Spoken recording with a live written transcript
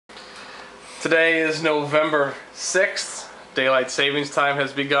Today is November 6th. Daylight savings time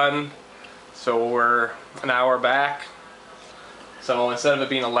has begun, so we're an hour back. So instead of it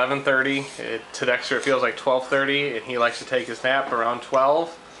being 11:30, to Dexter it feels like 12:30, and he likes to take his nap around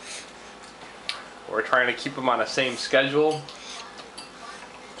 12. We're trying to keep him on the same schedule.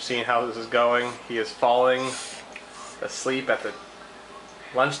 Seeing how this is going. He is falling asleep at the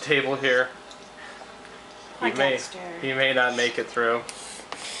lunch table here. He may not make it through.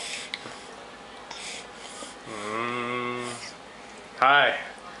 Hi.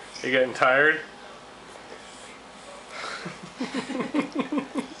 You getting tired?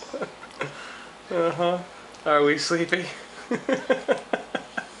 Uh-huh. Are we sleepy?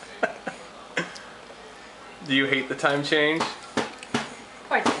 Do you hate the time change?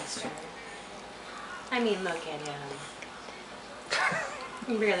 Poor Dexter. I mean, look at him.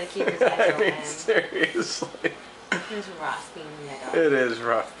 He barely keep his eyes open. Seriously. It's rough being little. It is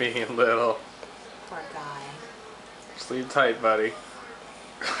rough being little. Poor guy. Sleep tight, buddy.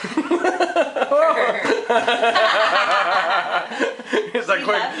 He's like,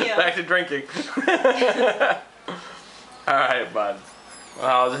 quick, back to drinking. Alright, bud. Well,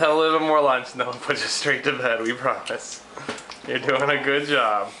 I'll just have a little bit more lunch and then we'll put you straight to bed, we promise. You're doing a good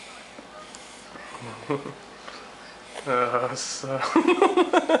job.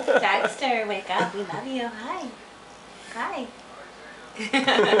 Dexter, wake up. We love you. Hi. Hi.